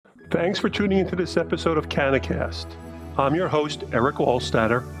Thanks for tuning into this episode of CannaCast. I'm your host, Eric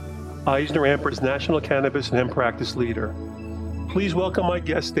Altstadter, EisnerAmper's National Cannabis and Hemp Practice Leader. Please welcome my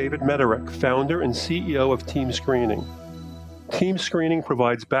guest, David Mederrick, founder and CEO of Team Screening. Team Screening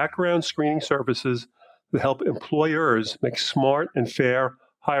provides background screening services that help employers make smart and fair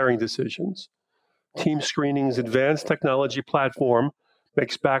hiring decisions. Team Screening's advanced technology platform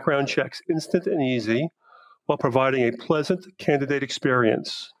makes background checks instant and easy while providing a pleasant candidate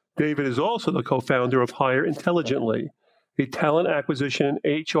experience. David is also the co-founder of Hire Intelligently, a talent acquisition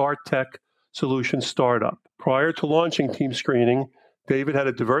and HR tech solution startup. Prior to launching Team Screening, David had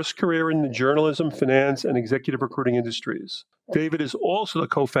a diverse career in the journalism, finance, and executive recruiting industries. David is also the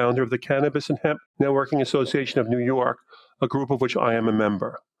co-founder of the Cannabis and Hemp Networking Association of New York, a group of which I am a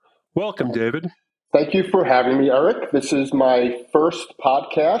member. Welcome, David. Thank you for having me, Eric. This is my first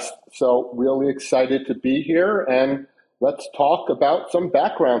podcast, so really excited to be here, and let's talk about some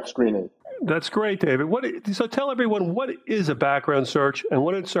background screening. That's great, David. So tell everyone, what is a background search and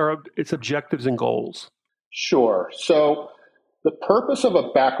what are its objectives and goals? Sure. So the purpose of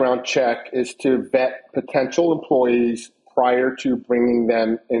a background check is to vet potential employees prior to bringing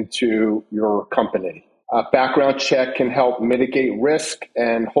them into your company. A background check can help mitigate risk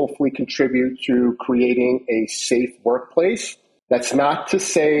and hopefully contribute to creating a safe workplace. That's not to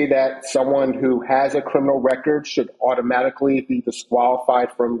say that someone who has a criminal record should automatically be disqualified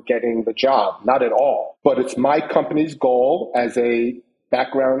from getting the job. Not at all. But it's my company's goal as a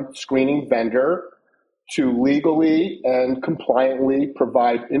background screening vendor to legally and compliantly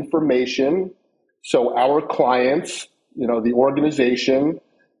provide information so our clients, the organization,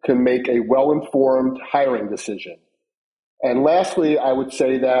 can make a well-informed hiring decision. And lastly, I would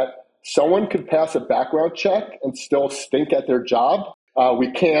say that someone could pass a background check and still stink at their job.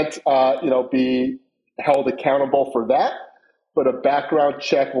 We can't, be held accountable for that, but a background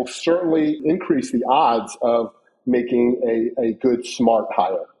check will certainly increase the odds of making a good, smart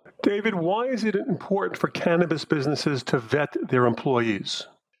hire. David, why is it important for cannabis businesses to vet their employees?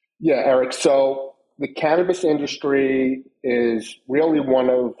 Yeah, Eric. So the cannabis industry is really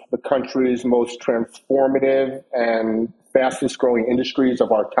one of the country's most transformative and fastest growing industries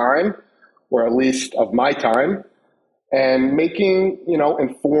of our time, or at least of my time. And making,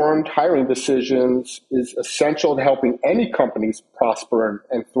 informed hiring decisions is essential to helping any companies prosper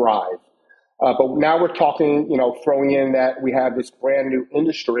and thrive. But now we're talking, throwing in that we have this brand new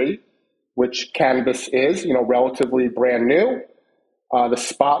industry, which cannabis is, relatively brand new. The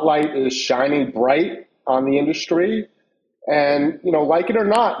spotlight is shining bright on the industry. And, like it or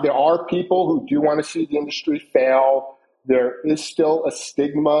not, there are people who do want to see the industry fail. There is still a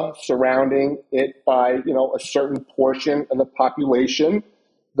stigma surrounding it by, a certain portion of the population,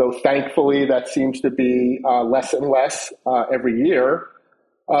 though thankfully that seems to be less and less every year.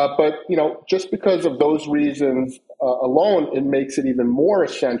 But, just because of those reasons alone, it makes it even more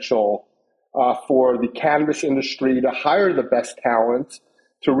essential for the cannabis industry to hire the best talent,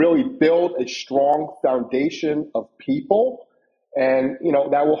 to really build a strong foundation of people. And,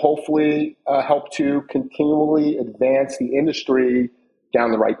 that will hopefully help to continually advance the industry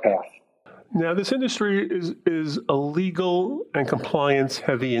down the right path. Now, this industry is a legal and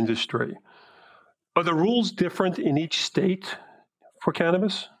compliance-heavy industry. Are the rules different in each state for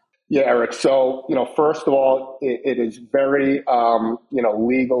cannabis? Yeah, Eric. So, first of all, it is very,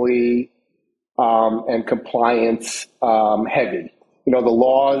 legally and compliance heavy. The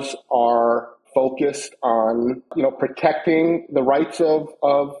laws are focused on, protecting the rights of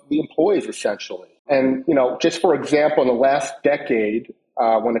the employees, essentially. And, just for example, in the last decade,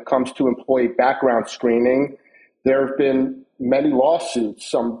 when it comes to employee background screening, there have been many lawsuits.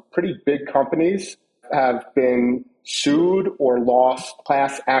 Some pretty big companies have been sued or lost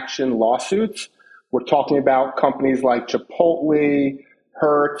class action lawsuits. We're talking about companies like Chipotle,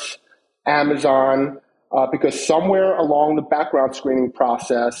 Hertz, Amazon, because somewhere along the background screening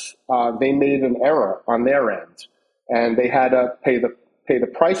process, they made an error on their end, and they had to pay the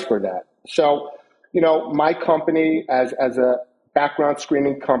price for that. So, my company, as a background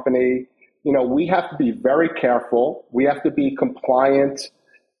screening company, we have to be very careful. We have to be compliant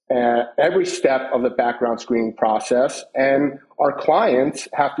at every step of the background screening process, and our clients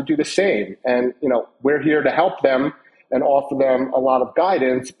have to do the same. And we're here to help them and offer them a lot of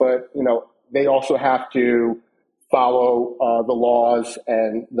guidance, but they also have to follow the laws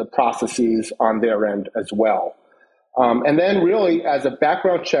and the processes on their end as well. And then really, as a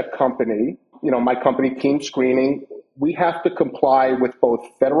background check company, my company, Team Screening, we have to comply with both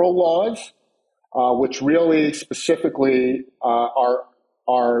federal laws, which really specifically are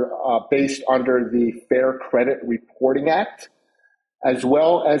based under the Fair Credit Reporting Act, as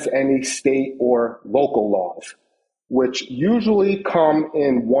well as any state or local laws, which usually come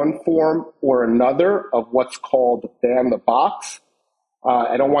in one form or another of what's called ban the box.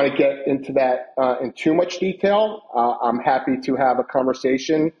 I don't want to get into that in too much detail. I'm happy to have a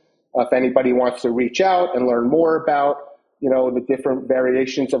conversation if anybody wants to reach out and learn more about, the different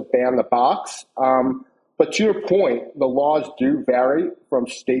variations of ban the box. But to your point, the laws do vary from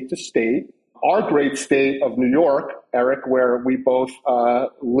state to state. Our great state of New York, Eric, where we both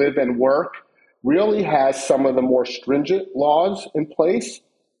live and work, really has some of the more stringent laws in place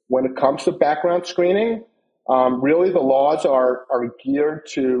when it comes to background screening. Really, the laws are geared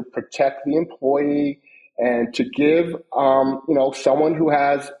to protect the employee and to give, someone who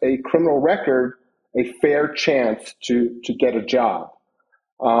has a criminal record a fair chance to get a job.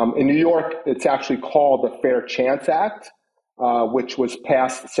 In New York, it's actually called the Fair Chance Act, which was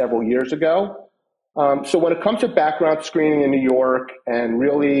passed several years ago. So when it comes to background screening in New York and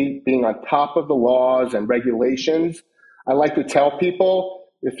really being on top of the laws and regulations, I like to tell people,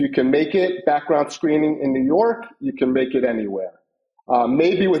 if you can make it background screening in New York, you can make it anywhere.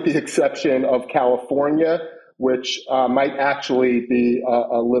 Maybe with the exception of California, which might actually be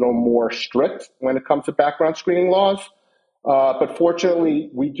a little more strict when it comes to background screening laws. But fortunately,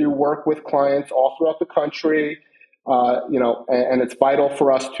 we do work with clients all throughout the country, and it's vital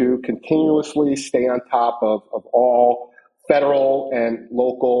for us to continuously stay on top of all federal and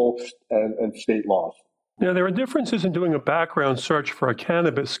local and state laws. Now, there are differences in doing a background search for a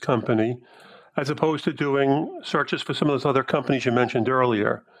cannabis company as opposed to doing searches for some of those other companies you mentioned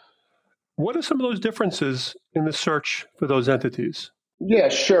earlier. What are some of those differences in the search for those entities? Yeah,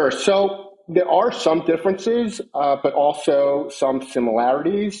 sure. So there are some differences, but also some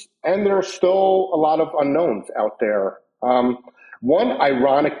similarities, and there are still a lot of unknowns out there. One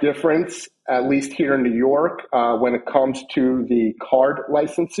ironic difference, at least here in New York, when it comes to the card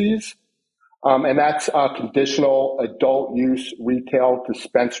licensees, and that's conditional adult use retail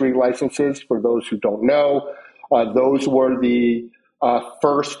dispensary licenses. For those who don't know, those were the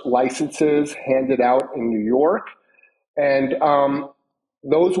first licenses handed out in New York. And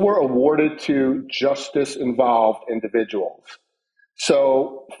those were awarded to justice-involved individuals.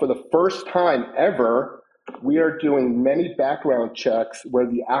 So for the first time ever, we are doing many background checks where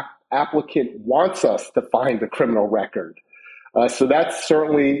the applicant wants us to find a criminal record. So that's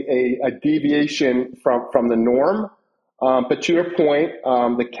certainly a deviation from the norm. But to your point,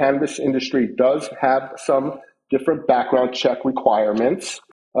 the cannabis industry does have some different background check requirements,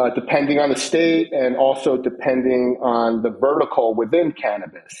 depending on the state and also depending on the vertical within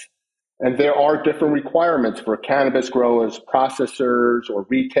cannabis. And there are different requirements for cannabis growers, processors, or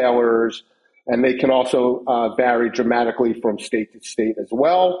retailers, and they can also vary dramatically from state to state as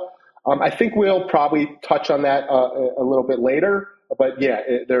well. I think we'll probably touch on that a little bit later, but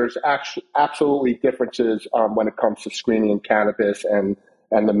there's absolutely differences when it comes to screening in cannabis and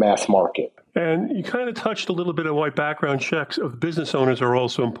the mass market. And you kind of touched a little bit on why background checks of business owners are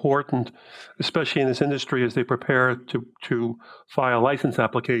also important, especially in this industry as they prepare to file license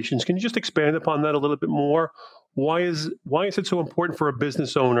applications. Can you just expand upon that a little bit more? Why is it so important for a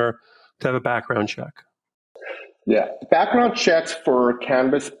business owner to have a background check? Yeah, background checks for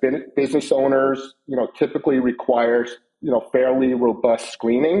cannabis business owners, typically requires, fairly robust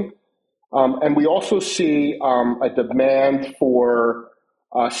screening. And we also see a demand for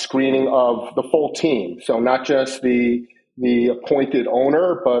screening of the full team. So not just the appointed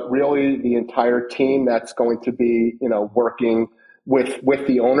owner, but really the entire team that's going to be, working with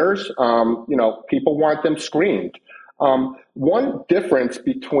the owners. People want them screened. One difference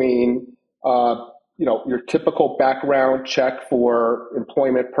between your typical background check for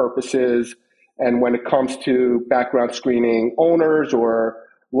employment purposes and when it comes to background screening owners or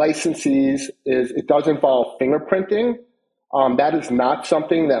licensees is it does involve fingerprinting. That is not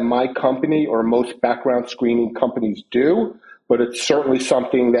something that my company or most background screening companies do, but it's certainly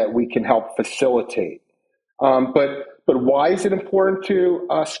something that we can help facilitate. But why is it important to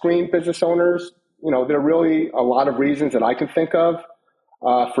screen business owners? There are really a lot of reasons that I can think of.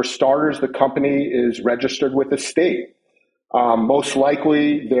 For starters, the company is registered with the state. Most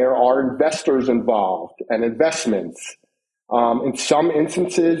likely, there are investors involved and investments. In some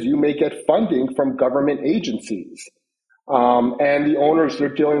instances, you may get funding from government agencies. And the owners,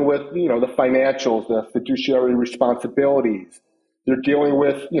 they're dealing with, the financials, the fiduciary responsibilities. They're dealing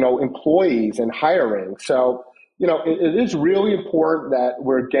with, employees and hiring. So, it is really important that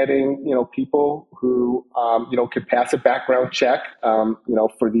we're getting, people who, can pass a background check,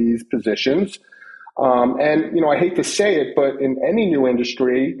 for these positions. I hate to say it, but in any new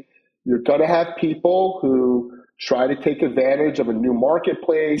industry, you're going to have people who try to take advantage of a new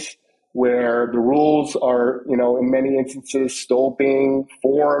marketplace where the rules are, in many instances still being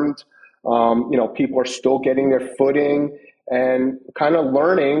formed. People are still getting their footing and kind of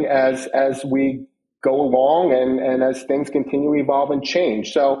learning as we go along and as things continue to evolve and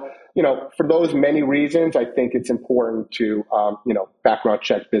change. So, for those many reasons, I think it's important to, background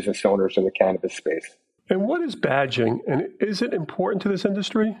check business owners in the cannabis space. And what is badging, and is it important to this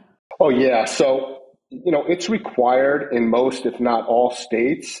industry? Oh, yeah. So, it's required in most, if not all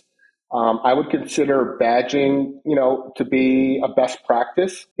states. I would consider badging, to be a best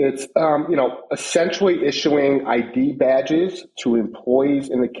practice. It's, essentially issuing ID badges to employees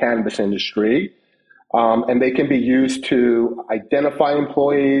in the cannabis industry. And they can be used to identify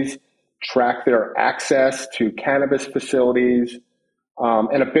employees, track their access to cannabis facilities.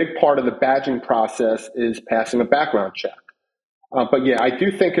 And a big part of the badging process is passing a background check. But yeah, I do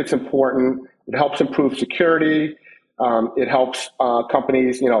think it's important. It helps improve security. It helps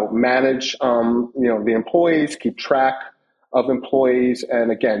companies, manage, the employees, keep track of employees,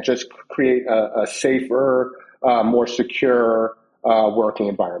 and again, just create a safer, more secure working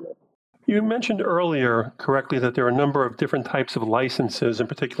environment. You mentioned earlier correctly that there are a number of different types of licenses, in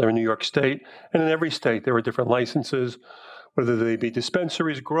particular in New York State, and in every state there are different licenses, whether they be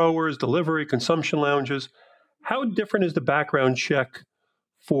dispensaries, growers, delivery, consumption lounges. How different is the background check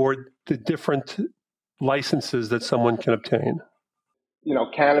for the different licenses that someone can obtain?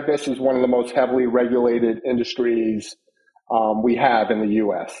 Cannabis is one of the most heavily regulated industries we have in the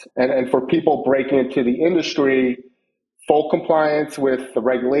U.S. And for people breaking into the industry, full compliance with the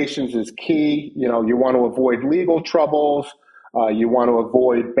regulations is key. You want to avoid legal troubles. You want to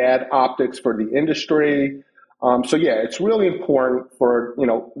avoid bad optics for the industry. So yeah, it's really important for,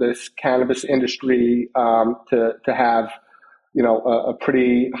 this cannabis industry to have, a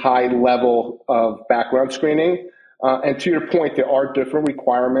pretty high level of background screening. And to your point, there are different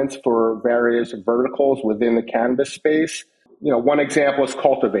requirements for various verticals within the cannabis space. One example is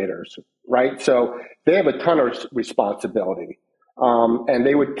cultivators, right? So they have a ton of responsibility, and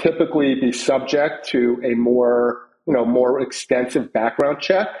they would typically be subject to a more extensive background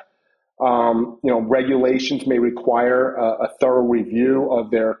check. Regulations may require a thorough review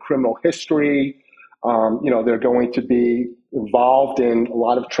of their criminal history. They're going to be involved in a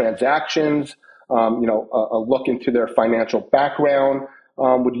lot of transactions. A look into their financial background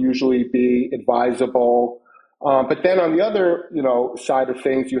would usually be advisable. But then on the other, side of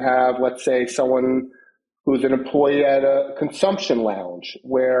things, you have, let's say, someone who's an employee at a consumption lounge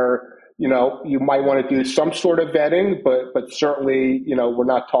where, you might want to do some sort of vetting, but certainly, we're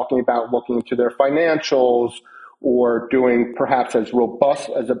not talking about looking into their financials or doing perhaps as robust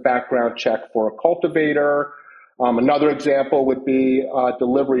as a background check for a cultivator. Another example would be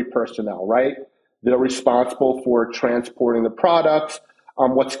delivery personnel, right? They're responsible for transporting the products.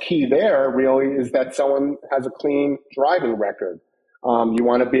 What's key there really is that someone has a clean driving record. You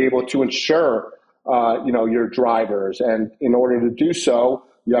want to be able to insure, your drivers. And in order to do so,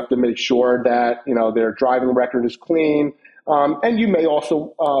 you have to make sure that, their driving record is clean. And you may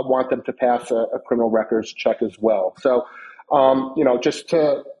also want them to pass a criminal records check as well. So, just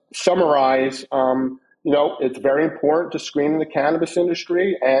to summarize, it's very important to screen in the cannabis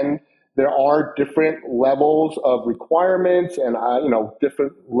industry, and there are different levels of requirements and,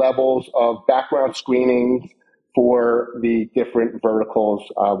 different levels of background screening for the different verticals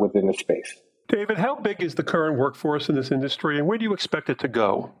within the space. David, how big is the current workforce in this industry, and where do you expect it to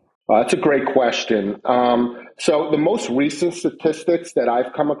go? That's a great question. So the most recent statistics that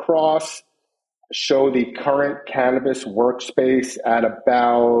I've come across show the current cannabis workspace at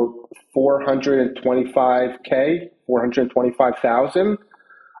about 425,000,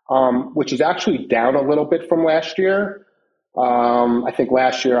 which is actually down a little bit from last year. I think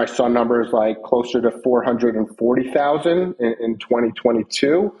last year I saw numbers like closer to 440,000 in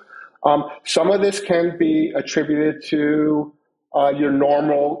 2022. Some of this can be attributed to your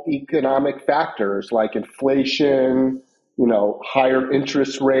normal economic factors like inflation, higher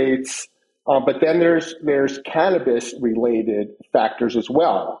interest rates. But then there's cannabis related factors as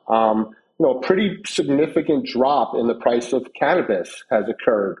well. A pretty significant drop in the price of cannabis has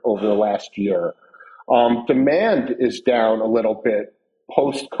occurred over the last year. Demand is down a little bit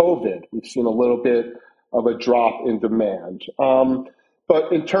post-COVID. We've seen a little bit of a drop in demand.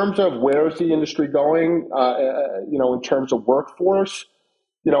 But in terms of where is the industry going, in terms of workforce,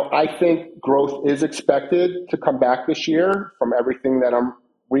 I think growth is expected to come back this year from everything that I'm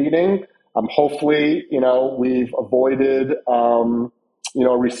reading. Hopefully, we've avoided, a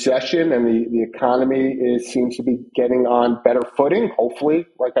recession, and the economy seems to be getting on better footing, hopefully,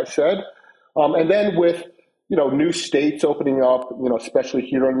 like I said. And then with, new states opening up, especially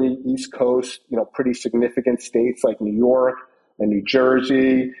here on the East Coast, pretty significant states like New York and New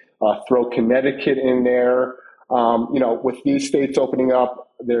Jersey, throw Connecticut in there. With these states opening up,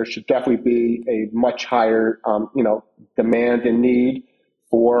 there should definitely be a much higher, demand and need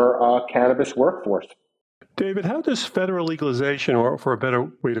for cannabis workforce. David, how does federal legalization, or for a better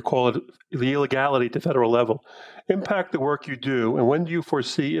way to call it, the illegality at the federal level, impact the work you do? And when do you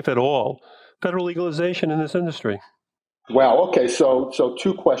foresee, if at all, federal legalization in this industry? Well, okay, so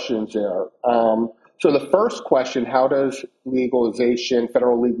two questions there. So the first question, how does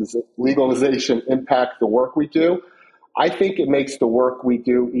federal legalization impact the work we do? I think it makes the work we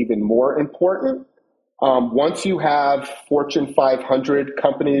do even more important. Once you have Fortune 500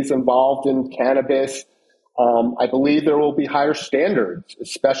 companies involved in cannabis, I believe there will be higher standards,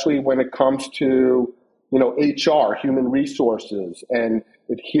 especially when it comes to, HR, human resources, and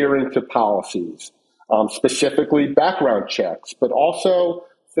adhering to policies, specifically background checks, but also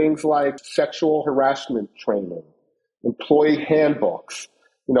things like sexual harassment training, employee handbooks,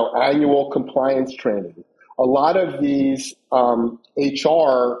 annual compliance training. A lot of these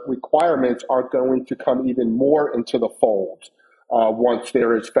HR requirements are going to come even more into the fold once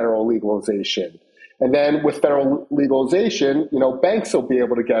there is federal legalization. And then with federal legalization, banks will be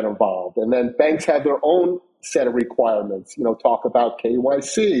able to get involved. And then banks have their own set of requirements, talk about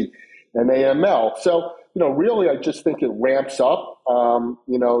KYC and AML. So, really, I just think it ramps up,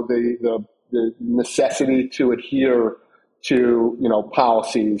 the necessity to adhere to,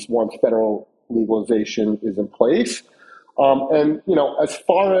 policies once federal legalization is in place. As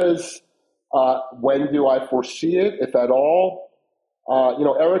far as when do I foresee it, if at all,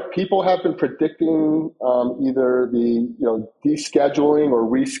 Eric, people have been predicting either the descheduling or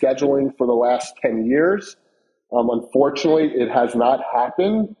rescheduling for the last 10 years. Unfortunately, it has not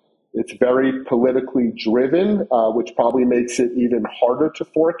happened. It's very politically driven, which probably makes it even harder to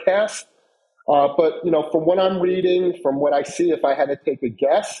forecast. But from what I'm reading, from what I see, if I had to take a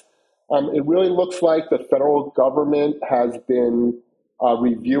guess, it really looks like the federal government has been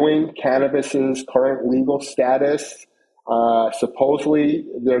reviewing cannabis's current legal status. Supposedly,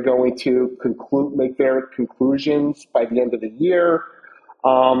 they're going to make their conclusions by the end of the year,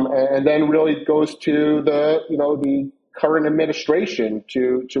 and then really goes to the current administration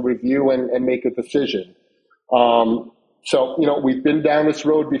to review and make a decision. So we've been down this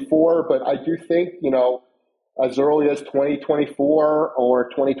road before, but I do think as early as 2024 or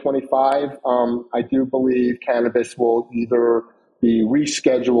 2025, I do believe cannabis will either be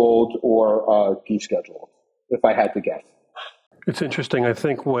rescheduled or descheduled, if I had to guess. It's interesting. I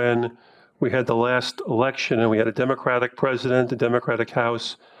think when we had the last election and we had a Democratic president, a Democratic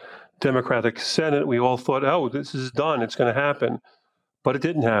House, Democratic Senate, we all thought, oh, this is done. It's going to happen. But it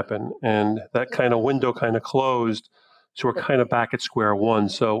didn't happen. And that kind of window kind of closed. So we're kind of back at square one.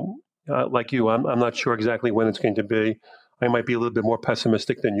 So like you, I'm not sure exactly when it's going to be. I might be a little bit more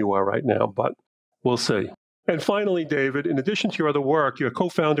pessimistic than you are right now, but we'll see. And finally, David, in addition to your other work, you're a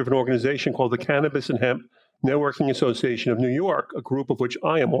co-founder of an organization called the Cannabis and Hemp Networking Association of New York, a group of which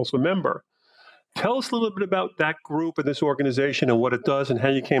I am also a member. Tell us a little bit about that group and this organization and what it does and how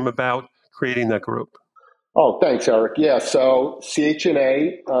you came about creating that group. Oh, thanks, Eric. Yeah, so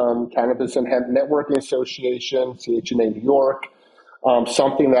CHNA, Cannabis and Hemp Networking Association, CHNA New York,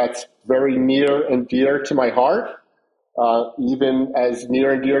 something that's very near and dear to my heart, even as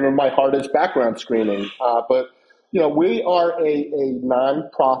near and dear to my heart as background screening. But we are a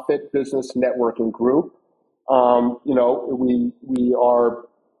nonprofit business networking group. We are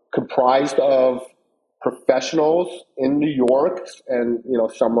comprised of professionals in New York and,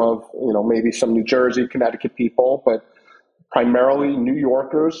 some of, maybe some New Jersey, Connecticut people, but primarily New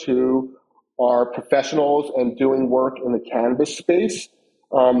Yorkers who are professionals and doing work in the cannabis space.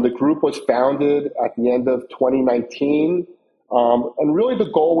 The group was founded at the end of 2019. And really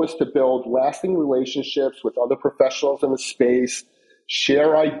the goal was to build lasting relationships with other professionals in the space,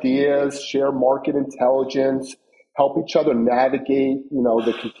 share ideas, share market intelligence, help each other navigate,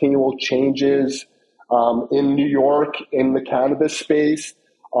 the continual changes in New York in the cannabis space.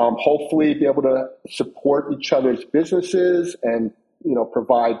 Hopefully be able to support each other's businesses and,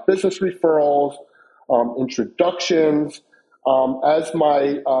 provide business referrals, introductions. As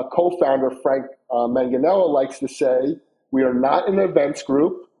my co-founder, Frank Manganello, likes to say, we are not an events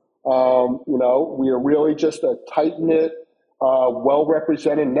group. We are really just a tight-knit,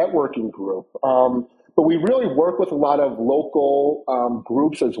 well-represented networking group. But we really work with a lot of local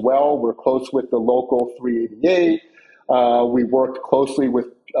groups as well. We're close with the local 388. We worked closely with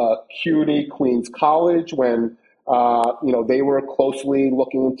CUNY, Queens College, when They were closely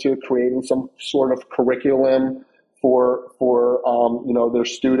looking into creating some sort of curriculum for their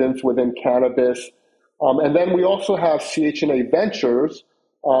students within cannabis. And then we also have CHNA Ventures,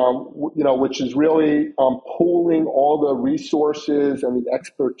 which is really pooling all the resources and the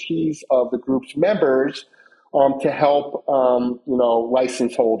expertise of the group's members to help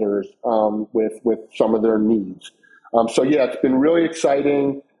license holders with some of their needs. It's been really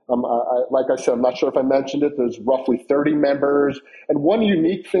exciting. Like I said, I'm not sure if I mentioned it, there's roughly 30 members. And one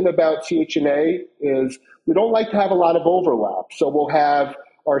unique thing about CHNA is we don't like to have a lot of overlap. So we'll have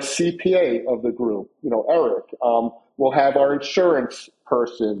our CPA of the group, Eric. We'll have our insurance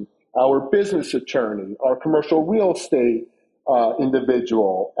person, our business attorney, our commercial real estate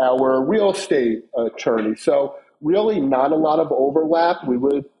individual, our real estate attorney. So really not a lot of overlap. We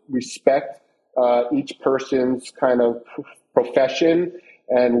would respect each person's kind of profession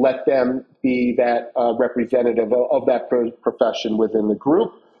and let them be that representative of that profession within the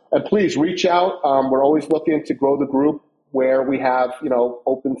group. And please reach out. We're always looking to grow the group where we have,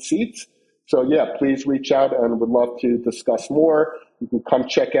 open seats. So please reach out and would love to discuss more. You can come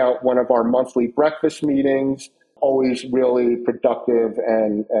check out one of our monthly breakfast meetings. Always really productive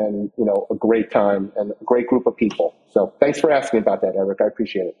and a great time and a great group of people. So thanks for asking about that, Eric. I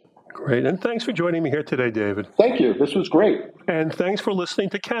appreciate it. Great. And thanks for joining me here today, David. Thank you. This was great. And thanks for listening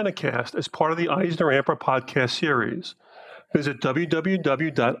to CannaCast as part of the EisnerAmper podcast series. Visit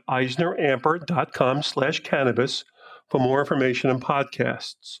www.EisnerAmper.com/cannabis for more information and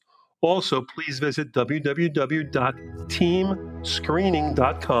podcasts. Also, please visit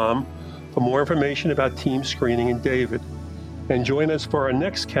www.teamscreening.com for more information about Team Screening and David. And join us for our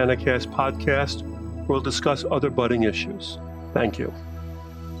next CannaCast podcast, where we'll discuss other budding issues. Thank you.